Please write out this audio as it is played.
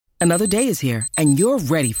Another day is here, and you're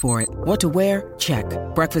ready for it. What to wear? Check.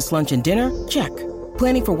 Breakfast, lunch, and dinner? Check.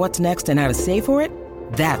 Planning for what's next and how to save for it?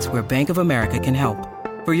 That's where Bank of America can help.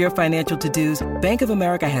 For your financial to-dos, Bank of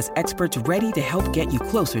America has experts ready to help get you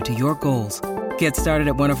closer to your goals. Get started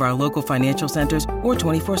at one of our local financial centers or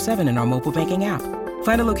 24/7 in our mobile banking app.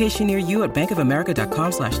 Find a location near you at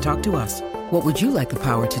bankofamerica.com/talktous. What would you like the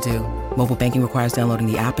power to do? Mobile banking requires downloading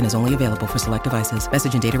the app and is only available for select devices.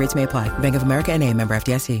 Message and data rates may apply. Bank of America N.A., member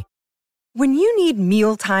FDIC. When you need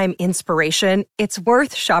mealtime inspiration, it's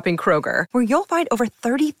worth shopping Kroger, where you'll find over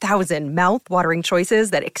 30,000 mouth-watering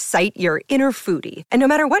choices that excite your inner foodie. And no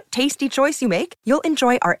matter what tasty choice you make, you'll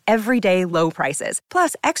enjoy our everyday low prices,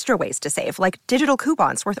 plus extra ways to save, like digital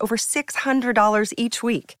coupons worth over $600 each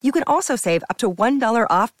week. You can also save up to $1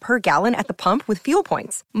 off per gallon at the pump with fuel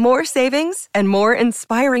points. More savings and more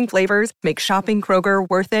inspiring flavors make shopping Kroger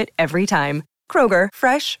worth it every time. Kroger,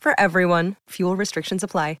 fresh for everyone. Fuel restrictions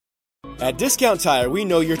apply. At Discount Tire, we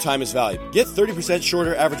know your time is valuable. Get 30%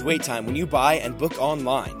 shorter average wait time when you buy and book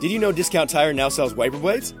online. Did you know Discount Tire now sells wiper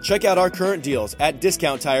blades? Check out our current deals at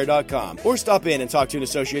DiscountTire.com or stop in and talk to an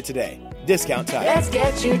associate today. Discount Tire. Let's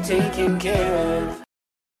get you taken care of.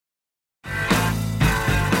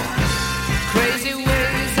 Crazy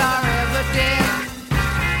ways are evident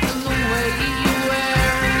in the way you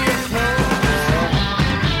wear your clothes.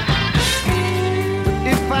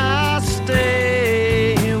 If I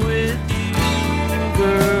stay with you,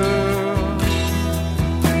 girl.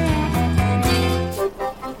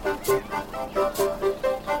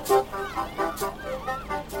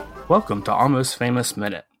 Welcome to Almost Famous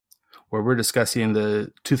Minute, where we're discussing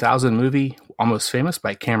the 2000 movie Almost Famous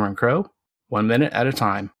by Cameron Crowe, 1 minute at a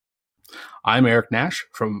time. I'm Eric Nash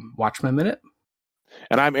from Watchmen Minute.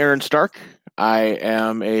 And I'm Aaron Stark. I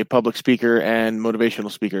am a public speaker and motivational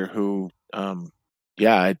speaker who,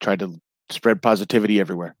 I try to spread positivity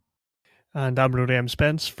everywhere. And I'm Rory M.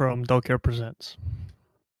 Spence from Dog Care Presents.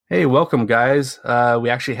 Hey, welcome, guys. We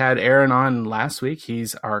actually had Aaron on last week.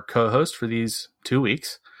 He's our co-host for these 2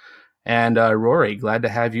 weeks. And Rory, glad to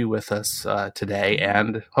have you with us today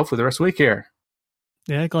and hopefully the rest of the week here.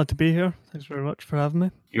 Yeah, glad to be here. Thanks very much for having me.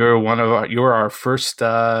 You were our first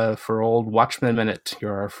for old Watchmen Minute.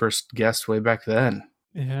 You're our first guest way back then.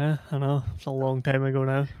 Yeah, I know. It's a long time ago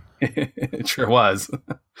now. It sure was.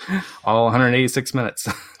 All 186 minutes,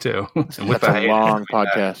 too. And with a long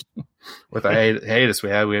podcast. With the hiatus we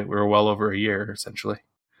had, we were well over a year, essentially.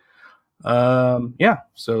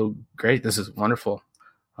 So great. This is wonderful.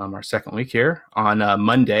 Our second week here on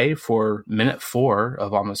Monday for minute 4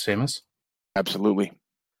 of Almost Famous. Absolutely.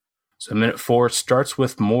 So minute 4 starts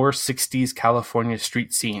with more 60s California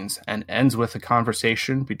street scenes and ends with a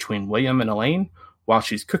conversation between William and Elaine while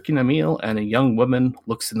she's cooking a meal and a young woman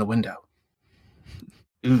looks in the window.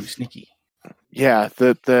 Ooh, sneaky. Yeah,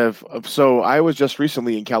 so I was just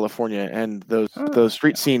recently in California, and those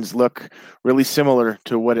street scenes look really similar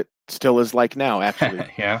to what it still is like now, actually.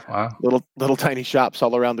 Yeah, wow. Little tiny shops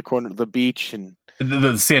all around the corner of the beach. And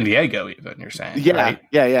the San Diego, even, you're saying, yeah, right?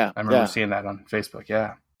 Yeah. I remember seeing that on Facebook,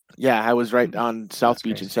 yeah. Yeah, I was right on South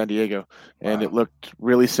Beach in San Diego, and it looked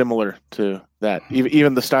really similar to that.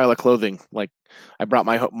 Even the style of clothing, like I brought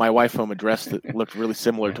my wife home a dress that looked really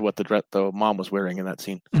similar to what the mom was wearing in that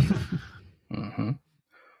scene. Mm-hmm.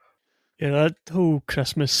 Yeah, that whole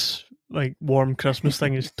Christmas, like warm Christmas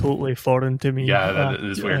thing is totally foreign to me. Yeah, that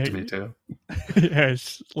is weird to me too. Yeah,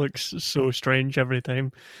 it looks so strange every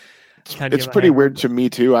time. It's pretty weird to me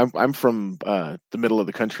too. I'm from the middle of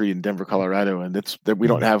the country in Denver, Colorado, and we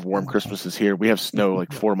don't have warm Christmases here. We have snow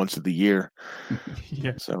like 4 months of the year.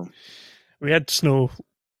 Yeah. So we had snow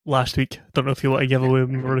last week. Don't know if you want to give away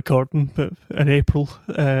when we're recording, but in April,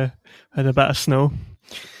 had a bit of snow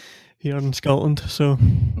here in Scotland. So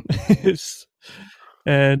it's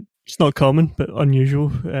not common, but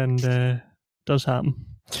unusual, and does happen.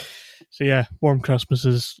 So yeah, warm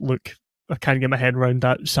Christmases look. I can't get my head around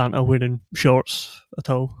that Santa wearing shorts at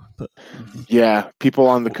all. But yeah, people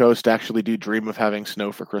on the coast actually do dream of having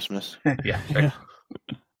snow for Christmas. Yeah.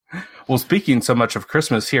 Well, speaking so much of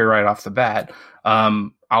Christmas here right off the bat,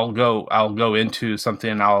 I'll go into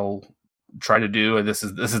something I'll try to do, and this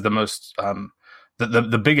is the most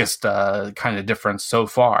the biggest kind of difference so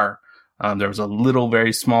far. There was a little,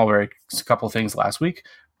 very small, couple things last week.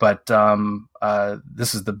 But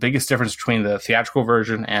this is the biggest difference between the theatrical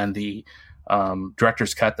version and the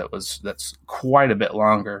director's cut. That's quite a bit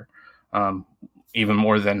longer, even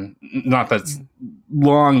more than, not that's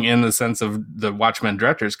long in the sense of the Watchmen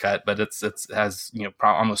director's cut, but it has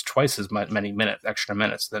almost twice as many extra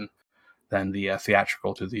minutes than the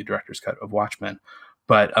theatrical to the director's cut of Watchmen.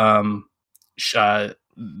 But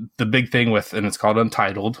the big thing and it's called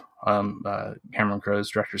Untitled. Cameron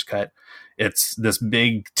Crowe's director's cut. It's this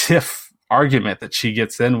big tiff argument that she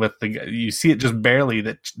gets in with the guy. You see it just barely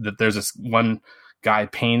that there's this one guy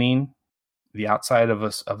painting the outside of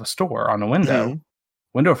a store on a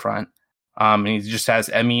window front. And he just has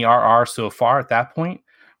MERR so far at that point,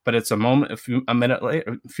 but it's a few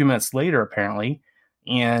minutes later apparently,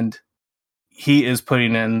 and he is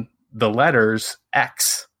putting in the letters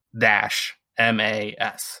X-MAS,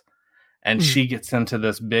 and she gets into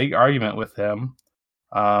this big argument with him,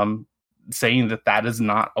 saying that is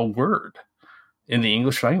not a word in the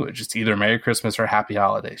English language. It's either Merry Christmas or Happy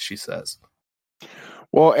Holidays, she says.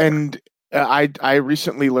 Well, and I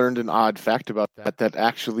recently learned an odd fact about that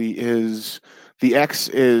actually is the X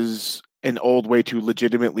is an old way to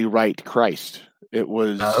legitimately write Christ. It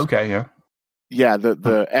was yeah,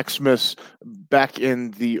 the Xmas back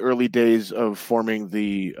in the early days of forming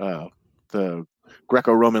the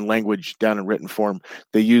Greco-Roman language down in written form.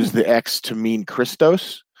 They used the X to mean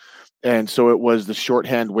Christos, and so it was the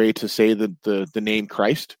shorthand way to say the name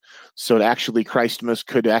Christ. So actually, Christmas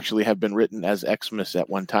could actually have been written as Xmas at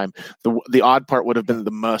one time. The odd part would have been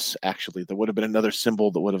the mus. Actually, there would have been another symbol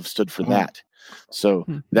that would have stood for that. So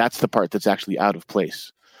that's the part that's actually out of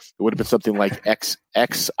place. It would have been something like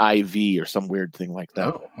XIV or some weird thing like that.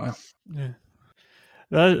 Oh, wow. Yeah,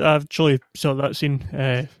 I actually saw that scene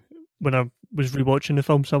when I was rewatching the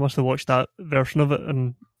film, so I must have watched that version of it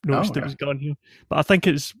and noticed it was gone here. But I think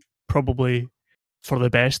it's probably for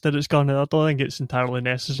the best that it's gone. I don't think it's entirely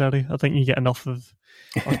necessary. I think you get enough of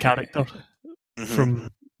her character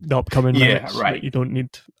from the upcoming minutes. Right. You don't need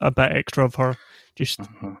a bit extra of her just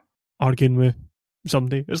arguing with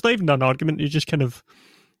somebody. It's not even an argument. He just kind of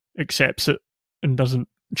accepts it and doesn't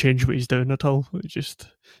change what he's doing at all. It just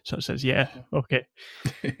sort of says, yeah, okay.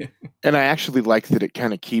 And I actually like that it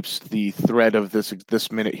kind of keeps the thread of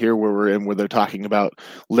this minute here where we're in, where they're talking about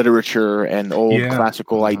literature and old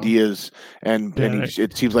classical ideas, and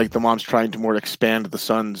it seems like the mom's trying to more expand the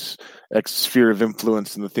son's sphere of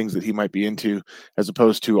influence and the things that he might be into, as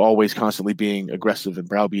opposed to always constantly being aggressive and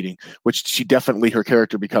browbeating, which her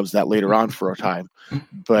character becomes that later on for a time.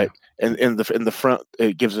 But in the front,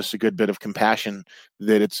 it gives us a good bit of compassion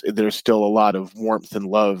that there's still a lot of warmth and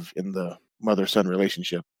love in the mother-son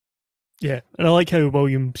relationship. Yeah, and I like how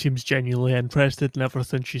William seems genuinely interested in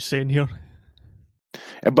everything she's saying here.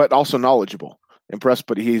 But also knowledgeable. Impressed,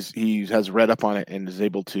 but he has read up on it and is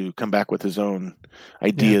able to come back with his own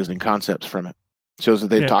ideas and concepts from it. Shows that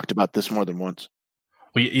they've talked about this more than once.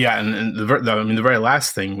 Well, yeah, and the very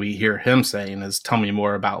last thing we hear him saying is, "Tell me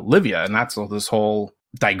more about Livia," and that's this whole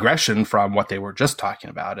digression from what they were just talking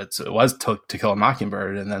about. It was To Kill a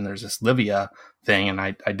Mockingbird, and then there's this Livia thing, and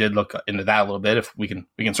I did look into that a little bit. If we can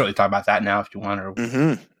certainly talk about that now if you want, or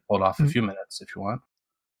hold off a few minutes if you want.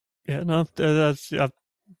 Yeah, no, that's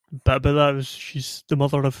bit about that was she's the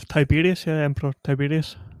mother of Tiberius, Emperor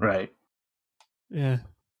Tiberius. Right. Yeah.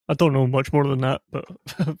 I don't know much more than that, but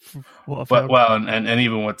what I've heard. Well, and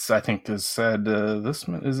even what's I think is said. Is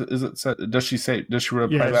it said? Does she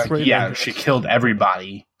reply back? Yeah, she killed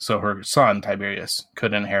everybody, so her son Tiberius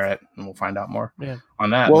could inherit, and we'll find out more on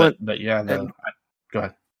that. Well, go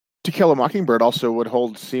ahead. To Kill a Mockingbird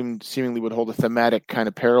also seemingly would hold a thematic kind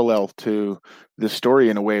of parallel to this story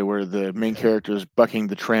in a way where the main character is bucking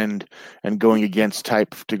the trend and going against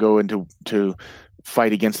type to go into to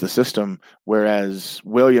fight against the system, whereas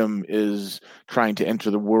William is trying to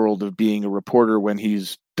enter the world of being a reporter when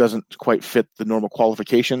he's doesn't quite fit the normal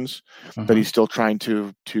qualifications, but he's still trying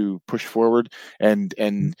to push forward and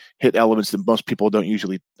hit elements that most people don't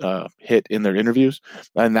usually hit in their interviews.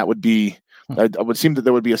 And that would be it would seem that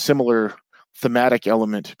there would be a similar thematic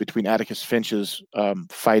element between Atticus Finch's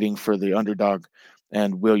fighting for the underdog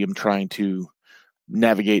and William trying to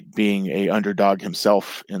navigate being a underdog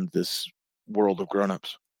himself in this world of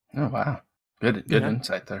grown-ups. Oh wow, good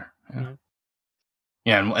insight there.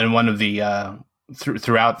 And one of the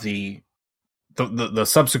throughout the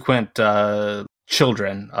subsequent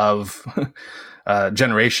children of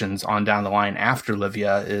generations on down the line after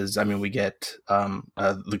Livia is, we get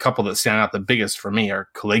the couple that stand out the biggest for me are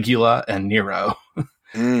Caligula and Nero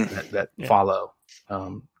that follow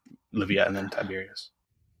Livia and then Tiberius.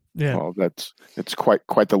 Yeah, well, it's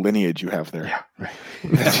quite the lineage you have there. Yeah, right.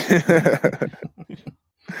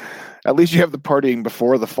 At least you have the partying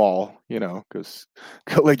before the fall, because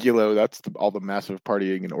Caligula, that's all the massive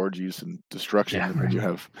partying and orgies and destruction, and then you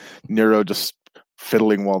have Nero just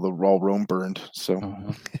fiddling while Rome burned.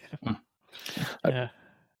 So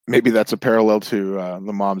maybe that's a parallel to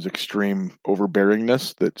the mom's extreme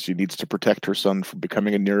overbearingness, that she needs to protect her son from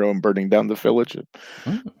becoming a Nero and burning down the village.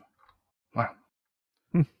 Wow.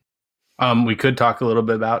 We could talk a little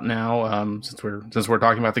bit about now, since we're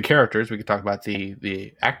talking about the characters, we could talk about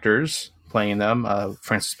the actors playing them.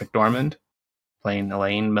 Frances McDormand playing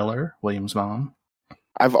Elaine Miller, William's mom.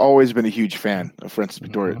 I've always been a huge fan of Frances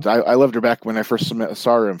McDormand. I loved her back when I first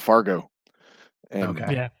saw her in Fargo, and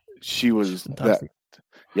Yeah. she was that. Fantastic.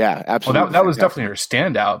 Yeah, absolutely. Well, that was definitely her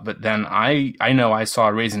standout. But then I know I saw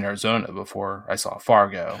Raising Arizona before I saw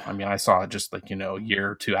Fargo. I mean, I saw it just like, a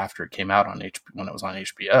year or two after it came out when it was on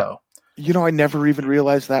HBO. I never even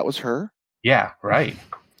realized that was her. Yeah, right.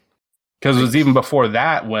 Because it was even before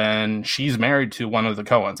that when she's married to one of the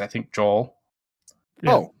Coens, I think Joel.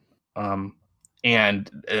 Yeah. Oh, and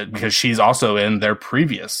because she's also in their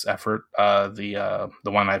previous effort, the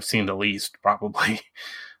one I've seen the least probably,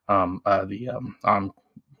 drawing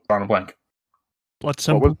a blank. Blood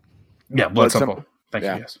Simple. Yeah, Blood Simple. Thank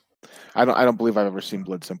Yeah. you. Yes, I don't believe I've ever seen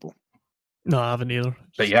Blood Simple. No, I haven't either.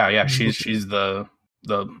 but yeah, she's the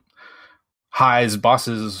High's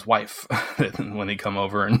boss's wife when they come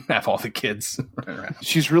over and have all the kids running around.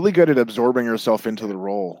 She's really good at absorbing herself into the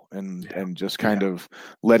role and just kind of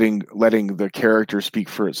letting the character speak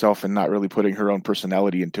for itself and not really putting her own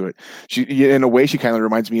personality into it. She, in a way, she kind of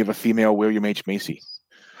reminds me of a female William H. Macy.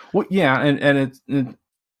 Well, yeah, and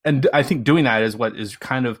I think doing that is what is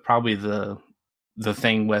kind of probably the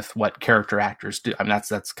thing with what character actors do. I mean,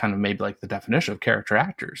 that's kind of maybe like the definition of character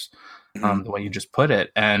actors, the way you just put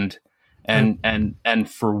it, and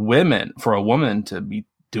for a woman to be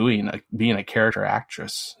being a character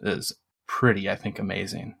actress is pretty, I think,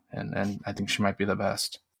 amazing, and I think she might be the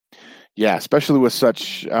best. Yeah, especially with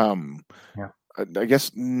such I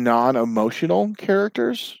guess non-emotional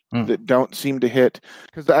characters that don't seem to hit,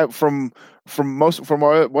 because from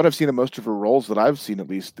what I've seen in most of her roles that I've seen, at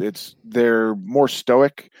least, they're more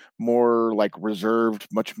stoic, more like reserved,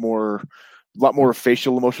 a lot more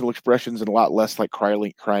facial emotional expressions, and a lot less like crying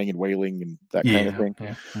and wailing and that kind of thing.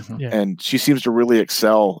 Yeah. Mm-hmm. Yeah. And she seems to really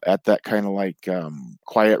excel at that kind of like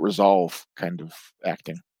quiet resolve kind of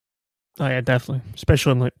acting. Oh yeah, definitely.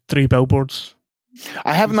 Especially in like 3 Billboards.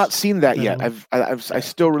 I have not seen that yet. I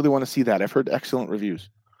still really want to see that. I've heard excellent reviews.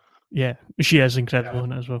 Yeah, she is incredible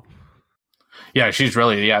in it as well. Yeah, she's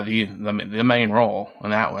really the main role in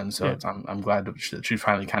that one. So I'm glad that she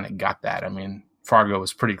finally kind of got that. I mean, Fargo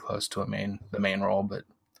was pretty close to the main role, but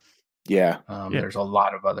there's a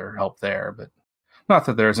lot of other help there. But not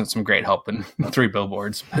that there isn't some great help in 3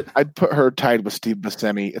 Billboards. But I'd put her tied with Steve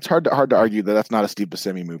Buscemi. It's hard to argue that that's not a Steve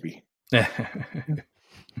Buscemi movie.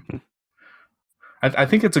 I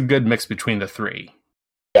think it's a good mix between the 3.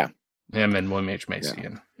 Yeah. Him and William H. Macy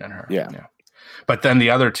and her. Yeah. But then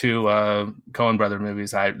the other 2 Coen brother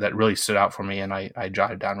movies that really stood out for me, and I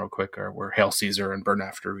jotted down real quick, were Hail Caesar and Burn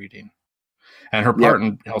After Reading. And her part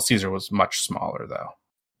in Hail Caesar was much smaller, though.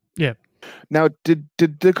 Yeah. Now, didn't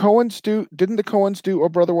the Coens do Oh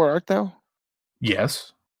Brother, Where Art Thou?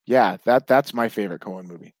 Yes. Yeah, that's my favorite Coen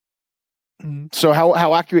movie. Mm-hmm. So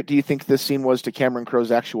how accurate do you think this scene was to Cameron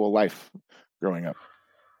Crowe's actual life growing up?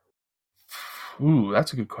 Ooh,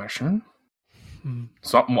 that's a good question.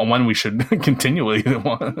 So one we should continually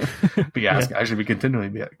be asking. I should be continually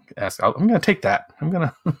be asked. I'm going to take that. I'm going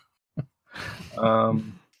to.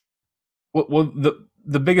 Well,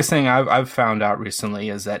 the biggest thing I've found out recently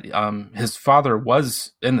is that his father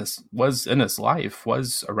was in his life,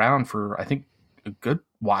 was around for, I think, a good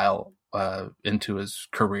while into his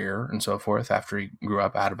career and so forth after he grew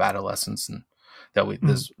up out of adolescence, and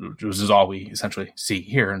this is all we essentially see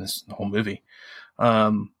here in this whole movie.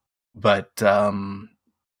 But the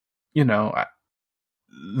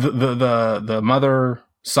mother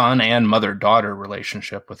son and mother daughter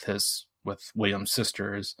relationship with William's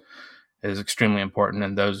sister is extremely important,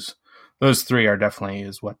 and those 3 are definitely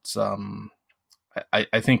is what's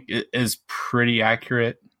I think it is pretty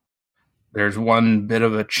accurate. There's one bit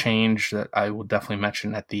of a change that I will definitely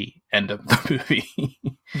mention at the end of the movie.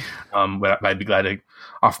 But I'd be glad to,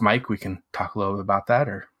 off mic, we can talk a little bit about that,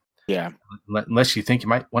 or unless you think you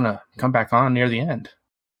might want to come back on near the end.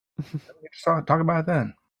 Just talk about it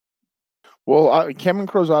then. Well, Cameron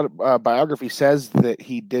Crowe's biography says that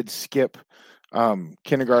he did skip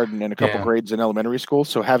kindergarten and a couple grades in elementary school.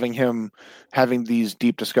 So having these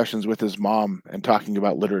deep discussions with his mom and talking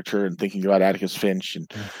about literature and thinking about Atticus Finch, and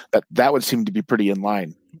that would seem to be pretty in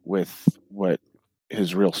line with what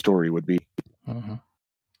his real story would be. Mm-hmm.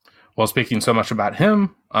 Well, speaking so much about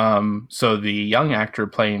him, so the young actor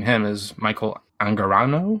playing him is Michael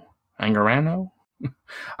Angarano. I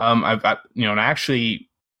actually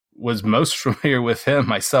was most familiar with him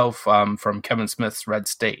myself from Kevin Smith's Red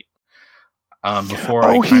State. He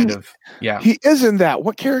is in that.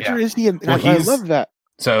 What character is he in? I love that.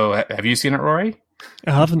 So have you seen it, Rory?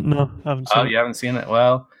 I haven't. No, I haven't seen Oh, it. you haven't seen it?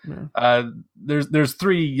 Well, No. there's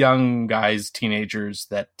three young guys, teenagers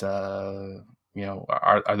that are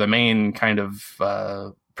the main kind of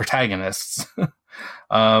protagonists.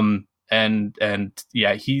 And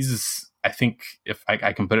yeah, he's. I think if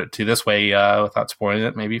I can put it to this way, without spoiling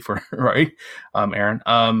it, maybe for Rory,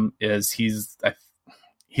 Aaron, is he's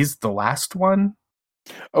the last one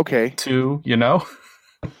Okay. to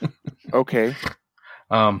Okay.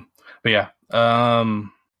 but yeah,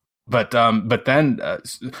 but I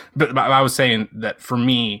was saying that for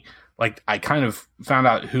me, like, I kind of found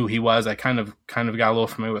out who he was. I kind of got a little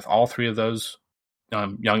familiar with all three of those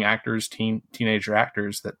young actors, teenager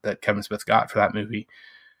actors that Kevin Smith got for that movie.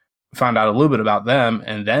 Found out a little bit about them,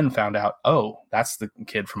 and then found out, oh, that's the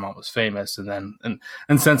kid from Almost Famous. And then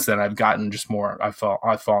and since then, I've gotten just more. I've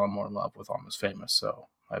fallen more in love with Almost Famous. So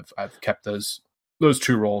I've kept those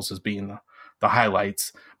two roles as being the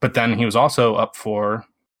highlights. But then he was also up for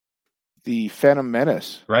The Phantom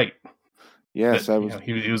Menace. right. Yes, That, I was.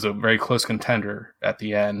 he was a very close contender at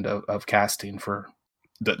the end of casting for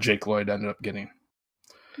that Jake Lloyd ended up getting.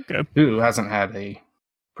 Okay. Who hasn't had a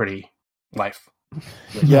pretty life.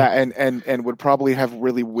 Yeah, and would probably have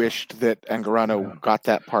really wished that Angarano got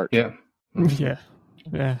that part. Yeah. Yeah.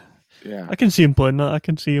 Yeah. I can see him playing that. I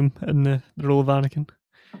can see him in the role of Anakin.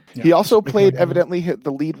 He also played, Big evidently,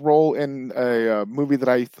 the lead role in a movie that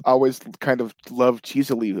I always kind of loved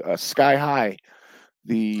cheesily, Sky High,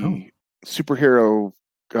 the superhero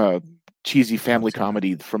cheesy family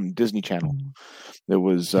comedy from Disney Channel. It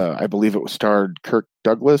was, I believe it was starred Kirk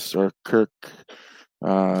Douglas or Kurt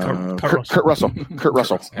Russell. Kurt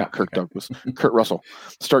Russell, not Kirk Douglas. Kurt Russell.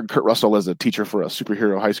 Starred Kurt Russell as a teacher for a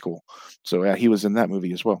superhero high school. So yeah, he was in that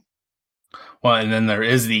movie as well. Well, and then there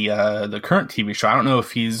is the current TV show. I don't know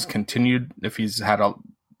if he's continued, if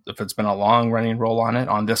it's been a long running role on it.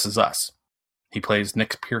 On This Is Us, he plays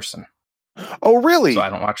Nick Pearson. Oh, really? So I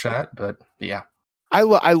don't watch that, but yeah, I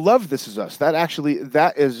love This Is Us. That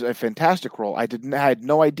is a fantastic role. I had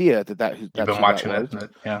no idea that. you've been watching it.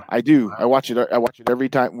 Yeah, I do. I watch it. I watch it every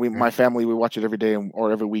time. My family, we watch it every day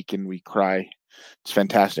or every week, and we cry. It's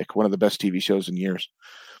fantastic. One of the best TV shows in years,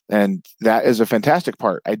 and that is a fantastic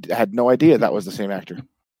part. I had no idea that was the same actor.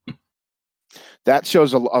 That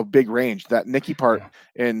shows a big range. That Nicky part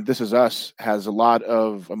in This Is Us has a lot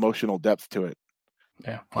of emotional depth to it.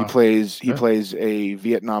 yeah. He plays a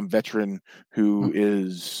Vietnam veteran who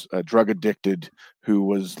is drug addicted, who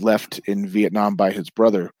was left in Vietnam by his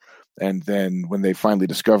brother, and then when they finally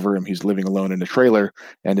discover him, he's living alone in a trailer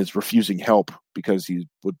and is refusing help because he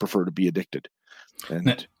would prefer to be addicted.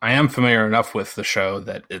 And I am familiar enough with the show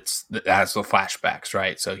that it has the flashbacks,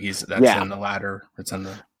 right? So in the latter. It's in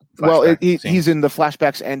the he's in the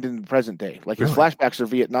flashbacks and in the present day. Like his flashbacks are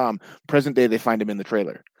Vietnam. Present day, they find him in the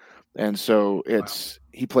trailer. And so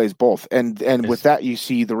he plays both, and with that you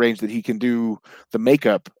see the range that he can do. The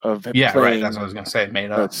makeup of right. That's playing what I was going to say.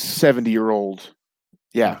 Made a up 70-year-old.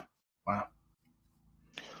 Yeah. Wow.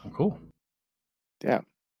 Cool. Yeah.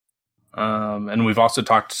 And we've also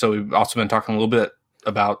been talking a little bit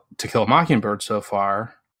about To Kill a Mockingbird so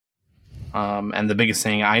far. And the biggest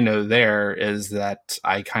thing I know there is that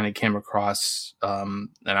I kind of came across, and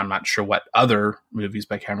I'm not sure what other movies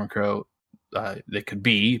by Cameron Crowe they could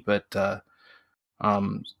be, but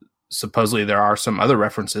supposedly there are some other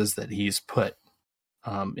references that he's put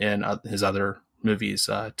in his other movies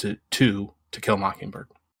to Kill a Mockingbird.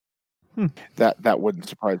 That wouldn't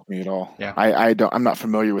surprise me at all. Yeah. I'm not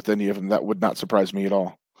familiar with any of them. That would not surprise me at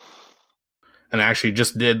all. And I actually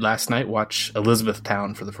just did last night watch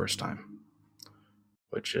Elizabethtown for the first time,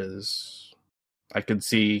 which is, I could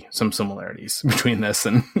see some similarities between this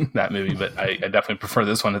and that movie, but I definitely prefer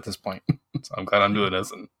this one at this point. So I'm glad I'm doing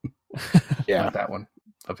this and not that one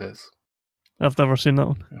of his. I've never seen that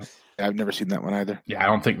one. Yeah. I've never seen that one either. Yeah, I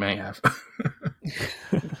don't think many have.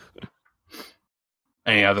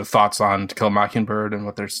 Any other thoughts on To Kill a Mockingbird and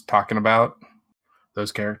what they're talking about?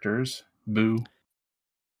 Those characters? Boo.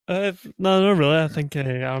 No, not really. I think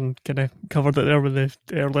Aaron kind of covered it there with the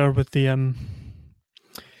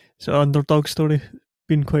so underdog story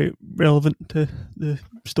being quite relevant to the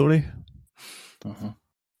story. Uh-huh.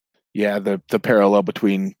 Yeah, the parallel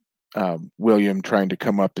between William trying to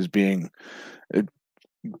come up as being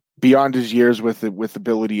beyond his years with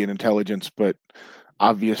ability and intelligence, but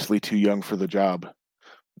obviously too young for the job,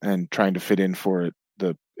 and trying to fit in for it.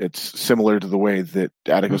 It's similar to the way that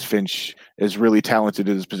Atticus Finch is really talented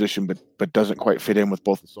in his position, but doesn't quite fit in with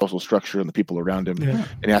both the social structure and the people around him,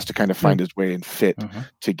 and he has to kind of find his way and fit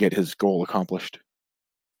to get his goal accomplished.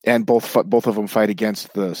 and both of them fight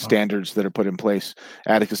against the standards that are put in place.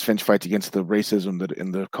 Atticus Finch fights against the racism that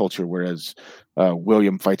in the culture, whereas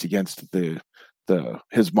William fights against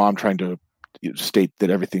his mom trying to state that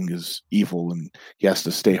everything is evil and he has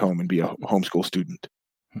to stay home and be a homeschool student,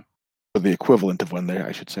 or the equivalent of one there,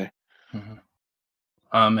 I should say. Mm-hmm.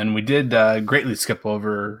 And we did greatly skip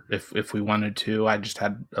over, if we wanted to. I just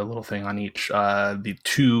had a little thing on each. The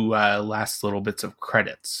two last little bits of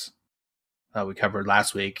credits we covered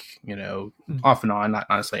last week. Off and on, not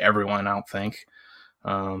honestly everyone, I don't think,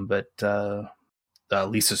 but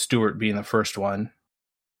Lisa Stewart being the first one,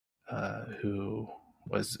 who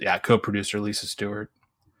was co-producer Lisa Stewart,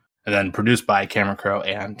 and then produced by Cameron Crowe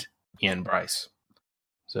and Ian Bryce.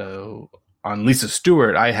 So on Lisa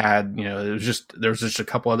Stewart, I had, there was just a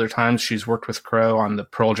couple other times she's worked with Crowe on the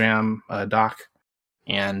Pearl Jam doc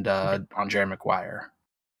and on Jerry Maguire,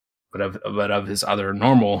 but of his other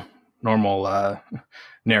normal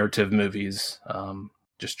narrative movies,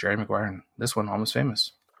 just Jerry Maguire and this one, Almost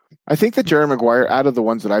Famous. I think that Jerry Maguire, out of the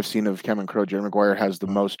ones that I've seen of Cameron Crowe, Jerry Maguire has the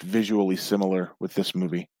most visually similar with this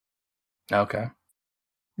movie. Okay.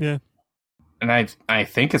 Yeah. And I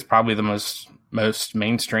think it's probably the most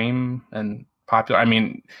mainstream and popular. I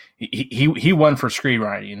mean, he won for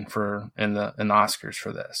screenwriting in the Oscars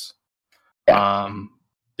for this. Yeah.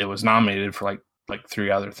 It was nominated for like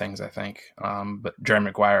three other things, I think. But Jerry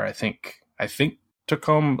Maguire, I think took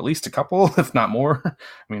home at least a couple, if not more.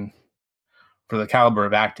 I mean, for the caliber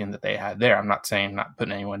of acting that they had there, I'm not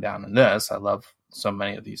putting anyone down in this. I love so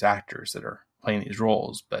many of these actors that are playing these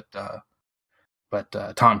roles, but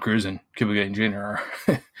Tom Cruise and Cuba Gooding Jr.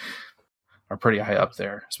 are pretty high up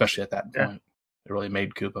there, especially at that point. It really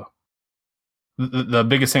made Cuba. The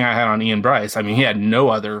biggest thing I had on Ian Bryce, I mean, he had no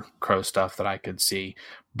other Crowe stuff that I could see,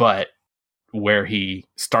 but where he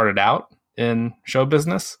started out in show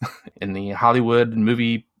business, in the Hollywood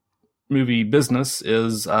movie business,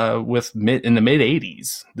 is in the mid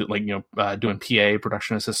 80s, doing PA,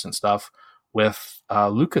 production assistant stuff with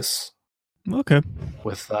Lucas. Okay.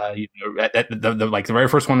 With the very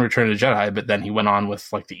first one, Return of the Jedi, but then he went on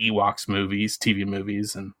with like the Ewoks movies, TV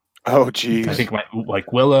movies, and geez, I think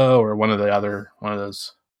like Willow or one of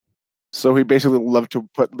those. So he basically loved to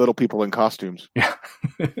put little people in costumes. Yeah,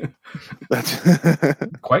 that's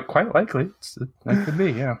quite likely. That could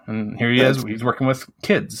be, yeah. And here he is. He's working with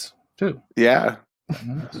kids too. Yeah.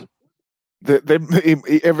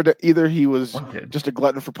 Either he was just a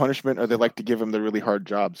glutton for punishment, or they like to give him the really hard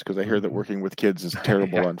jobs, because I hear that working with kids is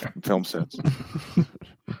terrible on film sets.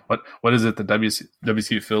 What is it that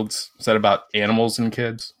W.C. Fields said about animals and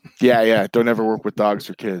kids? Yeah. Don't ever work with dogs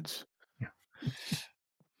or kids. Yeah.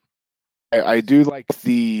 I do like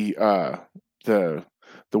the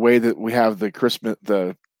way that we have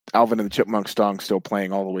the Alvin and the Chipmunks song still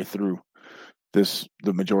playing all the way through the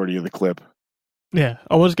majority of the clip. Yeah,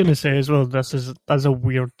 I was going to say as well, that's a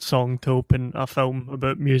weird song to open a film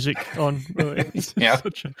about music on. Really. Yeah.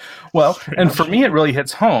 And for me, it really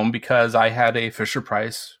hits home because I had a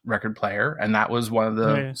Fisher-Price record player, and that was one of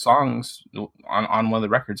the songs on one of the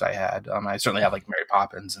records I had. I certainly had like Mary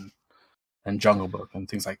Poppins and Jungle Book and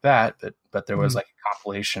things like that, but there was like a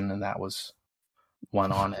compilation, and that was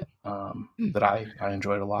one on it that I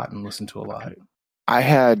enjoyed a lot and listened to a lot. I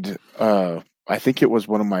had... I think it was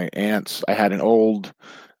one of my aunts. I had an old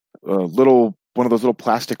one of those little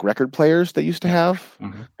plastic record players they used to have,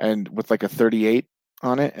 and with like a 38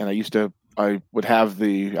 on it. And I would have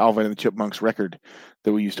the Alvin and the Chipmunks record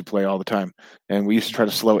that we used to play all the time. And we used to try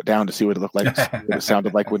to slow it down to see what it looked like, what it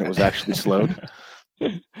sounded like when it was actually slowed.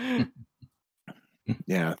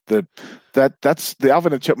 Yeah, that's the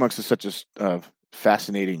Alvin and the Chipmunks is such a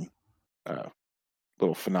fascinating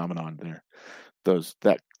little phenomenon there.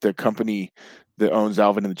 The company that owns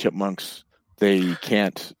Alvin and the Chipmunks, they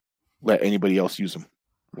can't let anybody else use them.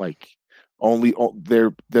 Like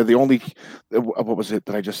they're the only. What was it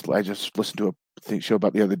that I just listened to a show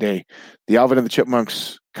about the other day? The Alvin and the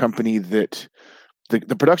Chipmunks company, that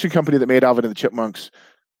the production company that made Alvin and the Chipmunks,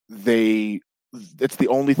 it's the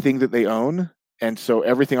only thing that they own, and so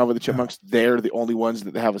everything Alvin and the Chipmunks, they're the only ones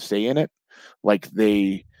that have a say in it. Like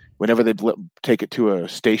whenever they take it to a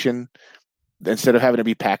station, instead of having to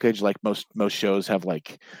be packaged like most shows have,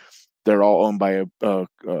 like they're all owned by a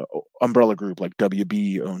umbrella group, like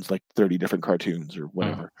WB owns like 30 different cartoons or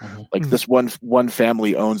whatever. Like this one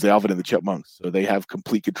family owns the Alvin and the Chipmunks, so they have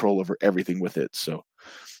complete control over everything with it. So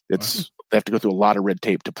they have to go through a lot of red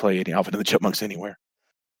tape to play any Alvin and the Chipmunks anywhere.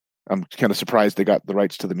 I'm kind of surprised they got the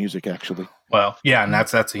rights to the music, actually. Well, yeah, and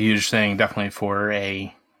that's a huge thing, definitely for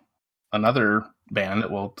another band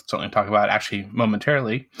that we'll certainly talk about actually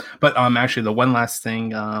momentarily. But actually, the one last thing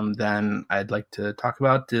then I'd like to talk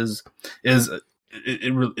about is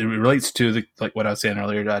it relates to the, like what I was saying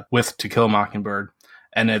earlier with To Kill a Mockingbird,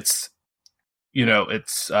 and it's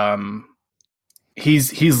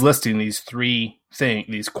he's listing these three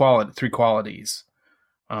qualities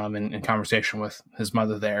in conversation with his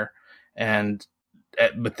mother there,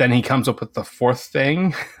 but then he comes up with the fourth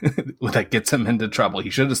thing that gets him into trouble. He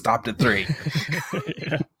should have stopped at 3.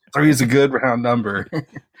 Yeah. 3 is a good round number.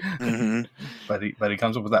 Mm-hmm. But he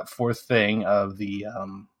comes up with that fourth thing of the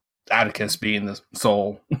Atticus being the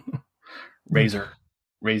sole raising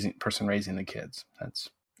the kids. That's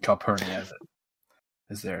Calpurnia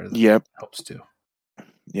is there. Yep. Helps too.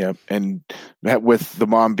 Yep. And that with the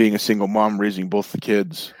mom being a single mom raising both the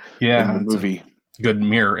kids in the movie. Good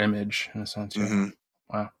mirror image in a sense. Yeah. Mm-hmm.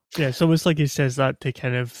 Wow. Yeah, it's almost like he says that to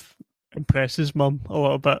kind of impress his mum a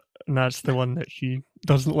little bit, and that's the one that she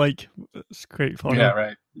doesn't like. It's great funny. Yeah,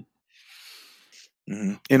 right.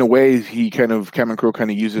 Mm-hmm. In a way, Cameron Crowe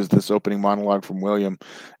kind of uses this opening monologue from William,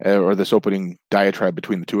 or this opening diatribe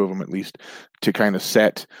between the two of them at least, to kind of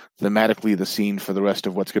set thematically the scene for the rest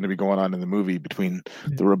of what's going to be going on in the movie between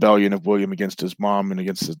the rebellion of William against his mom and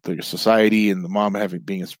against the society, and the mom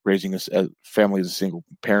raising a family as a single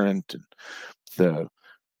parent, and the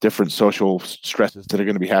different social stresses that are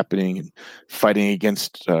going to be happening, and fighting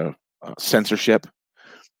against censorship.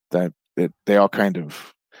 That they all kind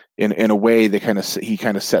of, in a way, he kind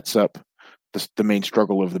of sets up the main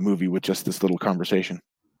struggle of the movie with just this little conversation.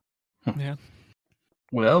 Yeah.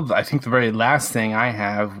 Well, I think the very last thing I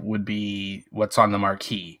have would be what's on the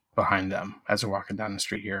marquee behind them as they're walking down the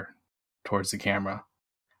street here towards the camera.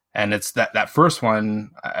 And it's that first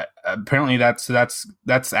one. Apparently, that's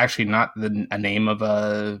actually not a name of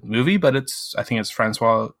a movie, but I think it's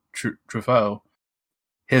Francois Truffaut.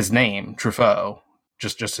 His name, Truffaut,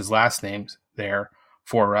 just his last name there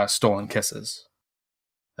for Stolen Kisses.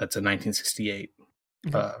 That's a 1968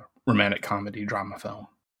 romantic comedy drama film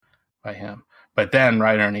by him. But then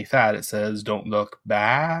right underneath that it says "Don't Look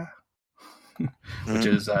Back," which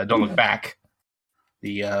is "Don't Look Back,"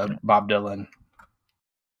 the Bob Dylan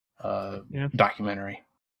documentary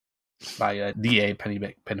by D.A.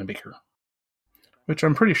 Pennebaker, which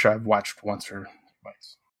I'm pretty sure I've watched once or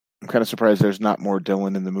twice. I'm kind of surprised there's not more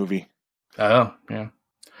Dylan in the movie. Oh, yeah.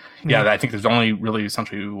 Yeah, I think there's only really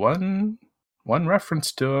essentially one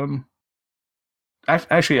reference to him.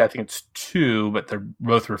 Actually, I think it's 2, but they're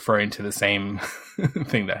both referring to the same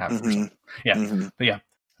thing that happened. Mm-hmm. Yeah, Mm-hmm. but yeah.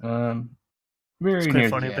 Very It's quite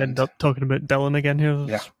funny. End up talking about Dylan again here.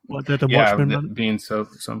 Yeah. What did the Watchmen being so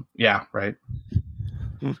yeah, right.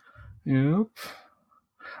 Hmm. Yep.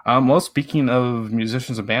 Well, speaking of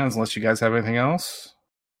musicians and bands, unless you guys have anything else.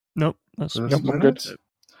 Nope. That's I'm good.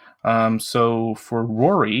 So for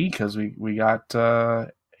Rory, because we got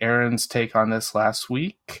Aaron's take on this last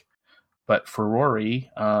week, but for Rory,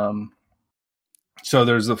 so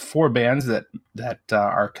there's the 4 bands that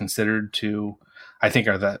are considered to, I think,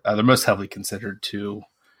 are the most heavily considered to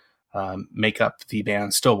make up the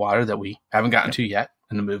band Stillwater that we haven't gotten to yet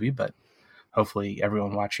in the movie, but hopefully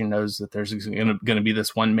everyone watching knows that there's going to be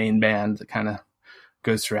this one main band that kind of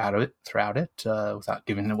goes throughout it without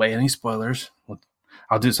giving away any spoilers.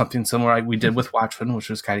 I'll do something similar like we did with Watchmen, which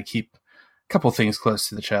was kind of keep a couple things close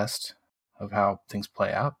to the chest of how things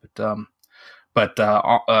play out.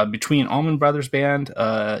 But between Allman Brothers Band,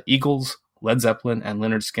 Eagles, Led Zeppelin, and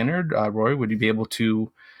Lynyrd Skynyrd, Roy, would you be able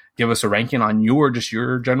to give us a ranking on your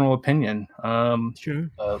general opinion? Sure.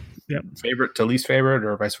 Favorite to least favorite,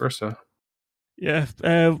 or vice versa? Yeah,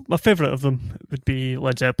 my favourite of them would be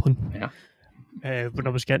Led Zeppelin. Yeah. When I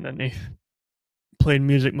was getting into playing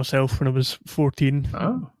music myself when I was 14,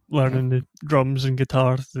 learning the drums and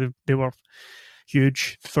guitar, they were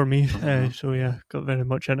huge for me. So yeah, got very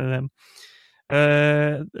much into them.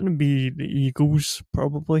 It'd be the Eagles,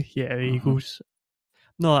 probably. Yeah, the Eagles.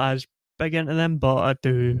 Not as big into them, but I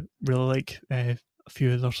do really like a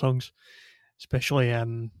few of their songs, especially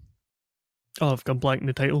I've gone blank in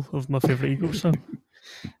the title of my favourite Eagles song.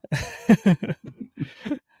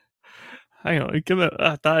 Hang on, give it.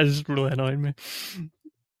 That is really annoying me.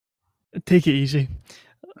 Take It Easy.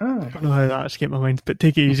 I don't know how that escaped my mind, but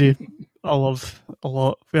Take It Easy, I love a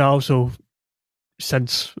lot. Yeah, also,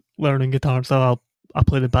 since learning guitar and stuff, I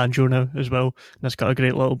play the banjo now as well, and it's got a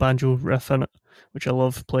great little banjo riff in it, which I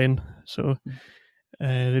love playing. So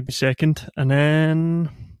they'd be second, and then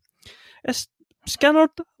it's Lynyrd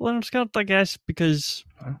Skynyrd, I guess, because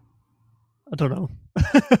I don't know.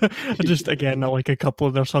 I like a couple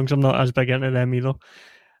of their songs. I'm not as big into them either,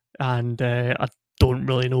 and I don't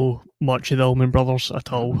really know much of the Allman Brothers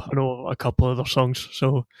at all. I know a couple of their songs,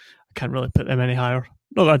 so I can't really put them any higher.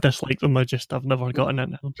 Not that I dislike them, I've never gotten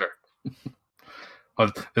into them. Sure.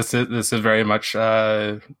 Well, this is very much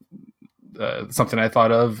something I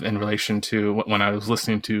thought of in relation to when I was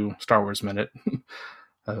listening to Star Wars Minute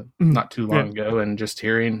not too long ago, and just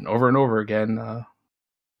hearing over and over again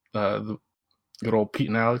the good old Pete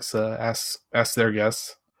and Alex ask their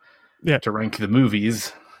guests to rank the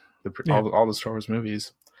movies, all the Star Wars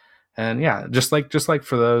movies, and just like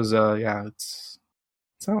for those, it's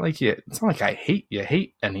not like I hate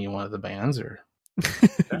any one of the bands or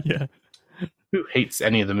who hates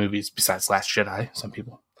any of the movies besides Last Jedi? Some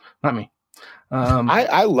people, not me.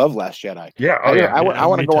 I love Last Jedi. Yeah, I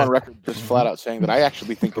want to go on record just flat out saying that I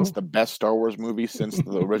actually think it's the best Star Wars movie since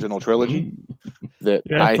the original trilogy.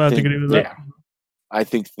 I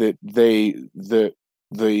think that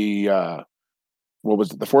what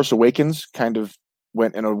was it? The Force Awakens kind of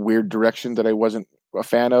went in a weird direction that I wasn't a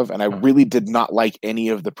fan of, and I really did not like any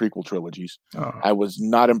of the prequel trilogies. I was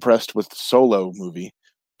not impressed with the Solo movie,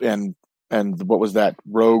 and what was that?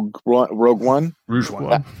 Rogue One? Rouge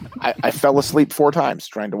One. I fell asleep 4 times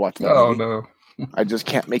trying to watch that. Oh movie. No! I just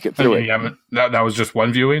can't make it through it. That was just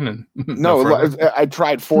one viewing, and no, I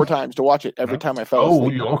tried 4 times to watch it. Every time I fell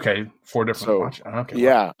asleep. Oh, okay, 4 different watches. Okay,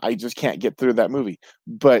 yeah, I just can't get through that movie.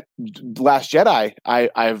 But Last Jedi,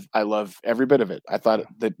 I love every bit of it. I thought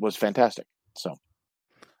that was fantastic. So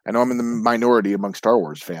I know I'm in the minority among Star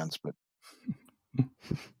Wars fans, but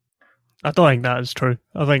I don't think that is true.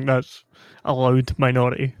 I think that's a loud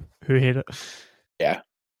minority who hate it. Yeah.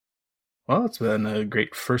 Well, it's been a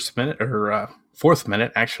great first minute, or 4th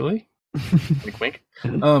minute, actually. Wink, wink.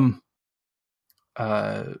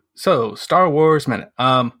 So Star Wars Minute.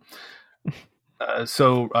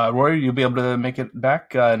 So Rory, you'll be able to make it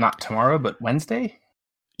back not tomorrow, but Wednesday?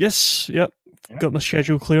 Yes, yep. Got my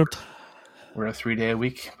schedule cleared. We're a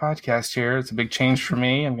 3-day-a-week podcast here. It's a big change for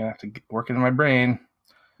me. I'm going to have to work it in my brain.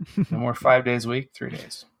 No more 5 days a week, 3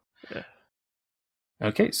 days. Yeah.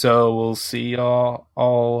 Okay, so we'll see y'all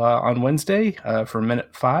all on Wednesday for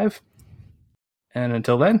minute 5. And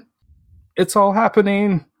until then, it's all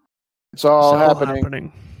happening. It's all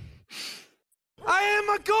happening. I am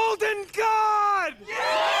a golden god!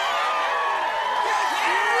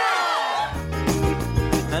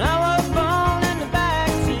 And I was born in the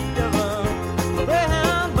backseat of a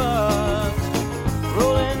Greyhound bus,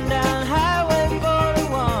 rolling down Highway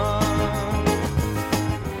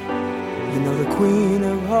 41. You know the Queen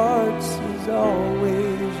of Hearts is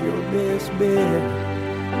always your best bet.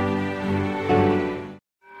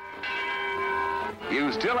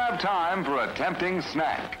 You still have time for a tempting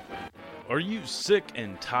snack. Are you sick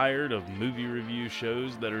and tired of movie review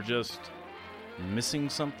shows that are just missing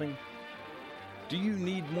something? Do you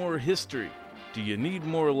need more history? Do you need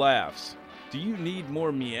more laughs? Do you need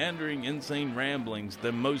more meandering, insane ramblings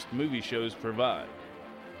than most movie shows provide?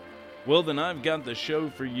 Well, then I've got the show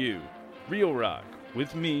for you, Real Rock,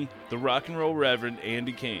 with me, the Rock and Roll Reverend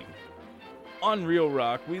Andy King. On Real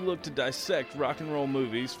Rock, we look to dissect rock and roll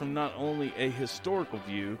movies from not only a historical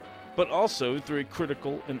view, but also through a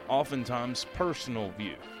critical and oftentimes personal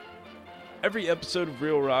view. Every episode of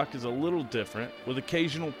Real Rock is a little different, with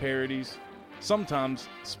occasional parodies, sometimes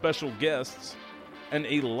special guests, and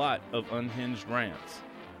a lot of unhinged rants.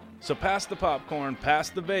 So pass the popcorn,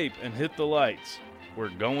 pass the vape, and hit the lights. We're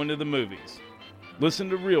going to the movies. Listen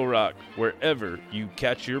to Real Rock wherever you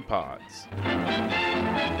catch your pods.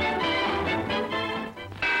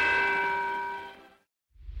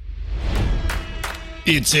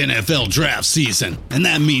 It's NFL draft season, and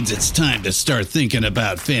that means it's time to start thinking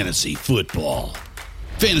about fantasy football.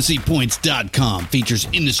 FantasyPoints.com features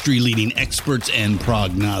industry-leading experts and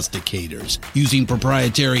prognosticators using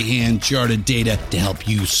proprietary hand-charted data to help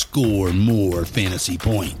you score more fantasy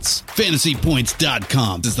points.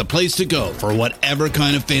 FantasyPoints.com is the place to go for whatever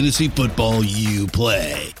kind of fantasy football you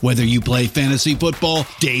play. Whether you play fantasy football,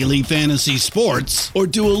 daily fantasy sports, or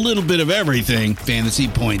do a little bit of everything, Fantasy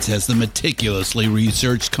Points has the meticulously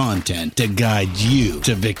researched content to guide you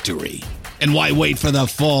to victory. And why wait for the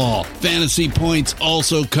fall? Fantasy Points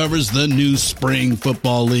also covers the new spring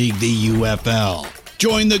football league, the UFL.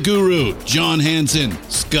 Join the guru, John Hansen,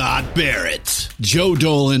 Scott Barrett, Joe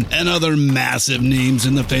Dolan, and other massive names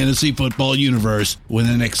in the fantasy football universe with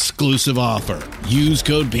an exclusive offer. Use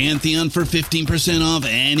code Pantheon for 15% off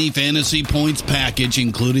any Fantasy Points package,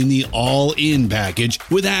 including the all-in package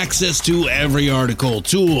with access to every article,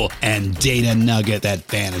 tool, and data nugget that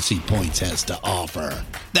Fantasy Points has to offer.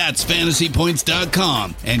 That's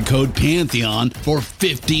fantasypoints.com and code Pantheon for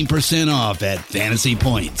 15% off at Fantasy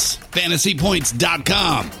Points.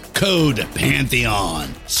 Fantasypoints.com, code Pantheon.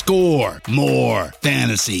 Score more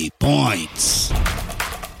fantasy points.